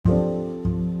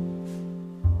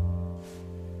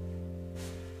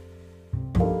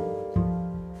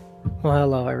Well,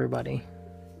 hello everybody.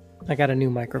 I got a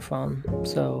new microphone,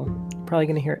 so you're probably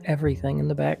gonna hear everything in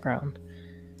the background.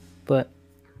 But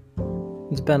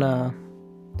it's been a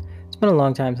it's been a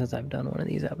long time since I've done one of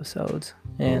these episodes,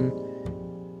 and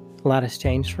a lot has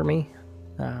changed for me.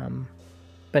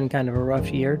 Been kind of a rough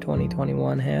year.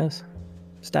 2021 has.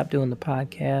 Stopped doing the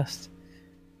podcast.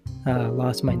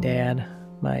 Lost my dad.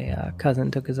 My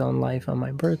cousin took his own life on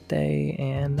my birthday,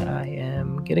 and I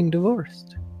am getting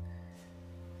divorced.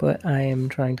 But I am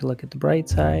trying to look at the bright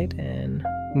side and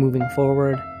moving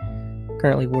forward.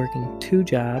 Currently working 2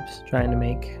 jobs, trying to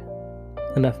make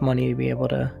enough money to be able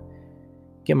to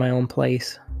get my own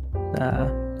place.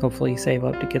 Hopefully save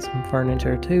up to get some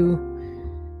furniture too.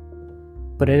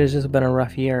 But it has just been a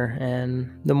rough year, and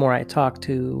the more I talk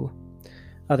to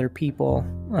other people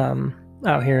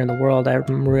out here in the world,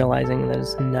 I'm realizing that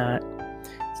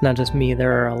it's not just me.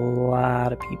 There are a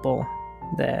lot of people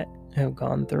that have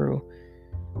gone through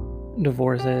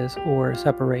divorces or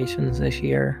separations this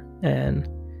year, and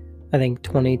I think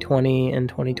 2020 and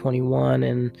 2021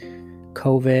 and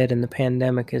COVID and the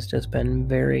pandemic has just been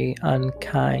very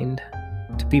unkind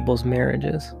to people's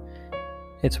marriages.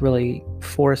 It's really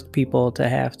forced people to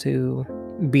have to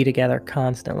be together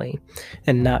constantly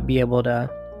and not be able to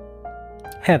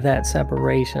have that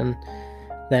separation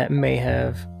that may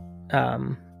have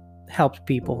helped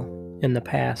people in the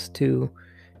past to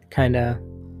kind of,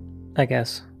 I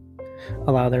guess,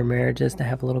 allow their marriages to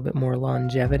have a little bit more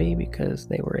longevity because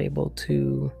they were able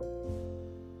to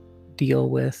deal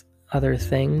with other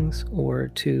things or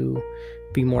to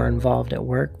be more involved at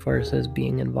work versus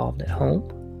being involved at home.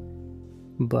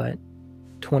 But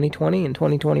 2020 and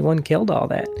 2021 killed all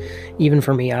that. Even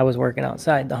for me, I was working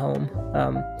outside the home.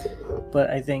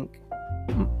 But I think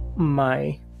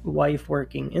my wife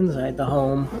working inside the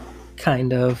home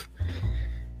kind of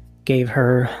gave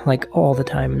her like all the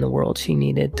time in the world she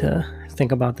needed to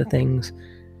think about the things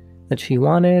that she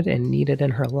wanted and needed in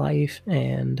her life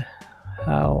and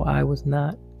how I was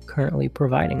not currently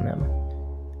providing them.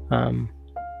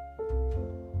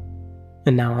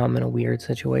 And now I'm in a weird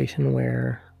situation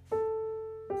where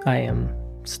I am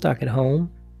stuck at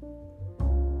home.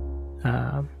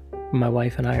 My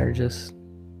wife and I are just,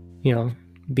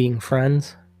 being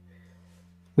friends.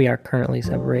 We are currently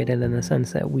separated in the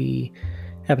sense that we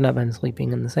have not been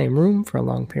sleeping in the same room for a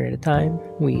long period of time.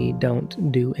 We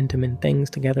don't do intimate things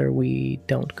together. We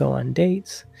don't go on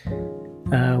dates.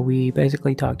 We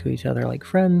basically talk to each other like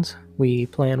friends. We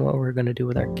plan what we're going to do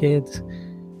with our kids.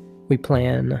 We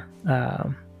plan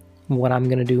what I'm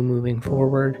going to do moving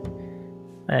forward.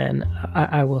 And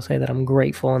I will say that I'm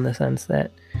grateful in the sense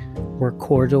that we're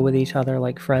cordial with each other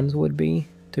like friends would be,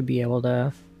 to be able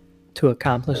to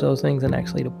accomplish those things and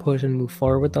actually to push and move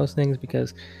forward with those things,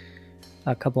 because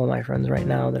a couple of my friends right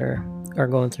now that are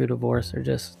going through divorce are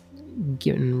just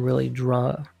getting really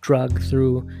drugged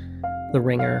through the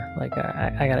ringer. Like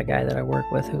I got a guy that I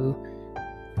work with who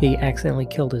he accidentally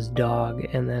killed his dog,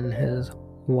 and then his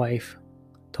wife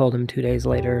told him 2 days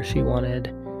later she wanted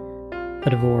a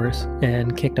divorce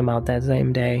and kicked him out that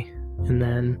same day, and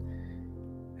then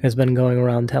has been going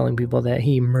around telling people that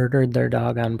he murdered their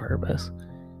dog on purpose.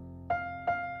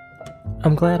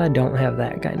 I'm glad I don't have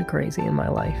that kind of crazy in my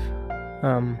life.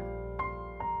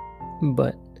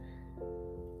 But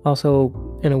also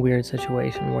in a weird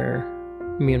situation where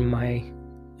me and my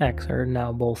ex are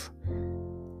now both,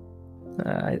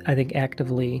 I think,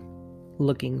 actively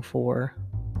looking for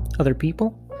other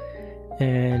people.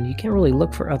 And you can't really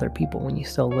look for other people when you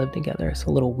still live together. It's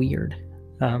a little weird.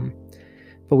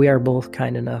 But we are both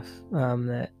kind enough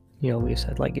that, we've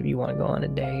said, like, if you want to go on a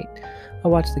date, I'll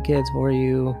watch the kids for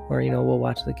you, or, we'll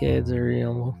watch the kids,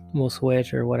 or, we'll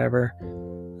switch or whatever.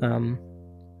 And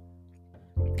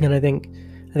I think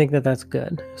that that's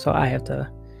good. So I have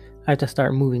to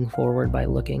start moving forward by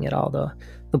looking at all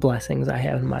the blessings I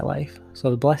have in my life.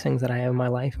 So the blessings that I have in my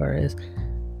life is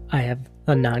I have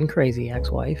a non-crazy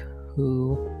ex-wife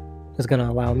who is going to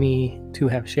allow me to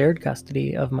have shared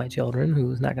custody of my children,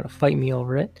 who's not going to fight me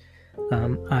over it.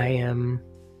 I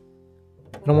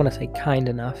don't want to say kind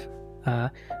enough. I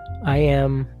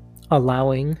am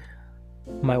allowing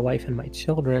my wife and my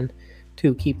children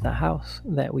to keep the house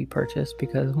that we purchased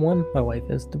because, one, my wife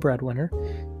is the breadwinner.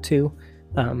 Two,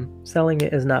 selling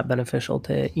it is not beneficial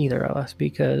to either of us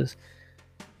because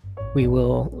we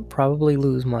will probably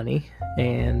lose money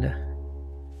and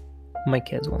my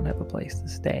kids won't have a place to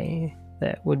stay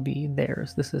that would be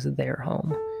theirs. This is their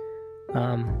home.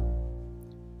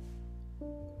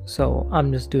 So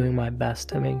I'm just doing my best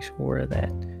to make sure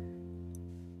that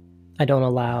I don't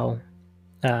allow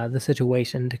the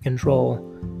situation to control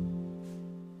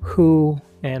who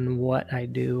and what I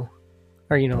do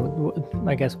or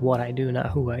I guess what I do,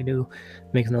 not who I do,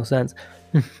 makes no sense.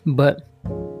 But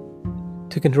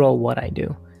to control what I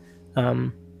do.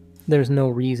 There's no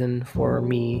reason for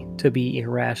me to be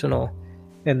irrational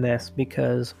in this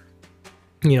because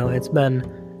it's been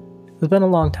a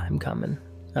long time coming.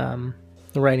 The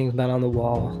writing's been on the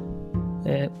wall.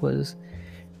 It was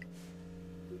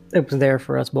there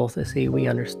for us both to see. We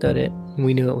understood it.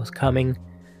 We knew it was coming.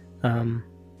 I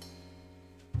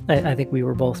think we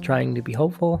were both trying to be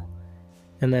hopeful,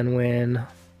 and then when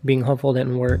being hopeful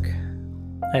didn't work,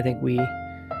 I think we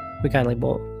kind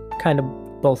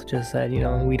of both just said,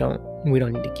 we don't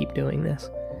need to keep doing this.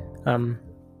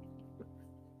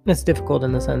 It's difficult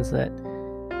in the sense that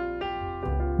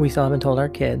we still haven't told our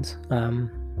kids.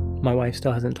 My wife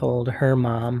still hasn't told her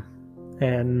mom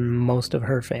and most of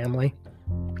her family.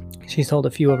 She's told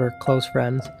a few of her close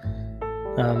friends.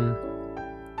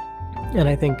 And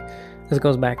I think this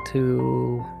goes back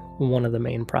to one of the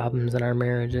main problems in our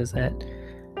marriage is that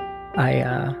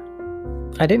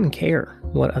I didn't care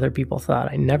what other people thought.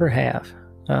 I never have.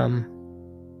 And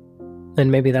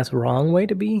maybe that's the wrong way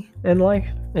to be in life,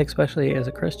 especially as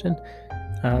a Christian.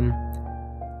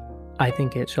 I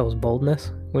think it shows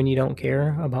boldness when you don't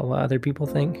care about what other people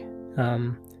think.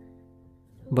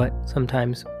 But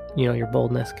sometimes, your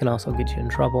boldness can also get you in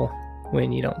trouble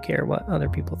when you don't care what other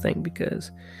people think,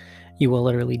 because you will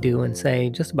literally do and say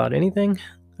just about anything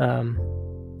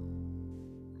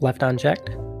left unchecked.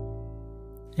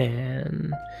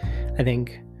 And I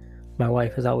think my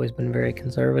wife has always been very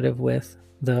conservative with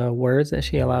the words that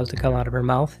she allows to come out of her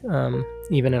mouth,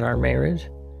 even in our marriage.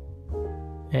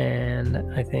 And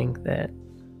I think that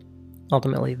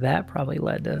ultimately that probably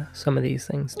led to some of these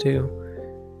things too.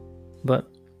 But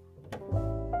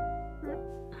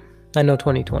I know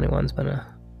 2021's been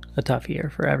a tough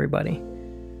year for everybody.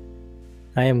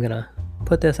 I am going to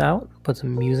put this out, put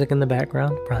some music in the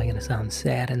background. Probably going to sound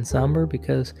sad and somber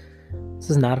because this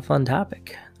is not a fun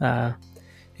topic.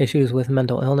 Issues with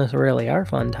mental illness rarely are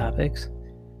fun topics.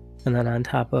 And then on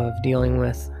top of dealing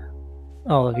with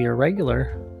all of your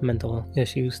regular mental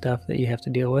issue stuff that you have to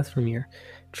deal with from your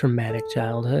traumatic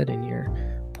childhood and your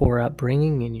poor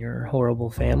upbringing and your horrible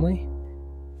family,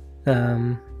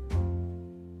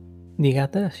 you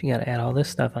got this. You got to add all this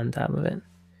stuff on top of it.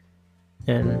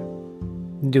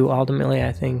 And ultimately,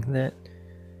 I think that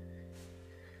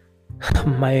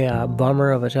my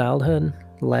bummer of a childhood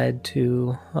led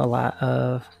to a lot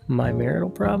of my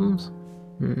marital problems.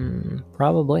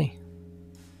 Probably.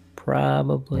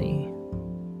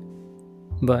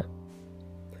 But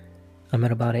I'm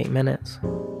at about 8 minutes.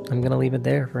 I'm going to leave it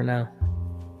there for now.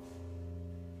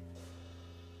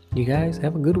 You guys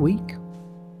have a good week.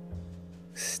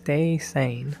 Stay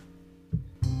sane.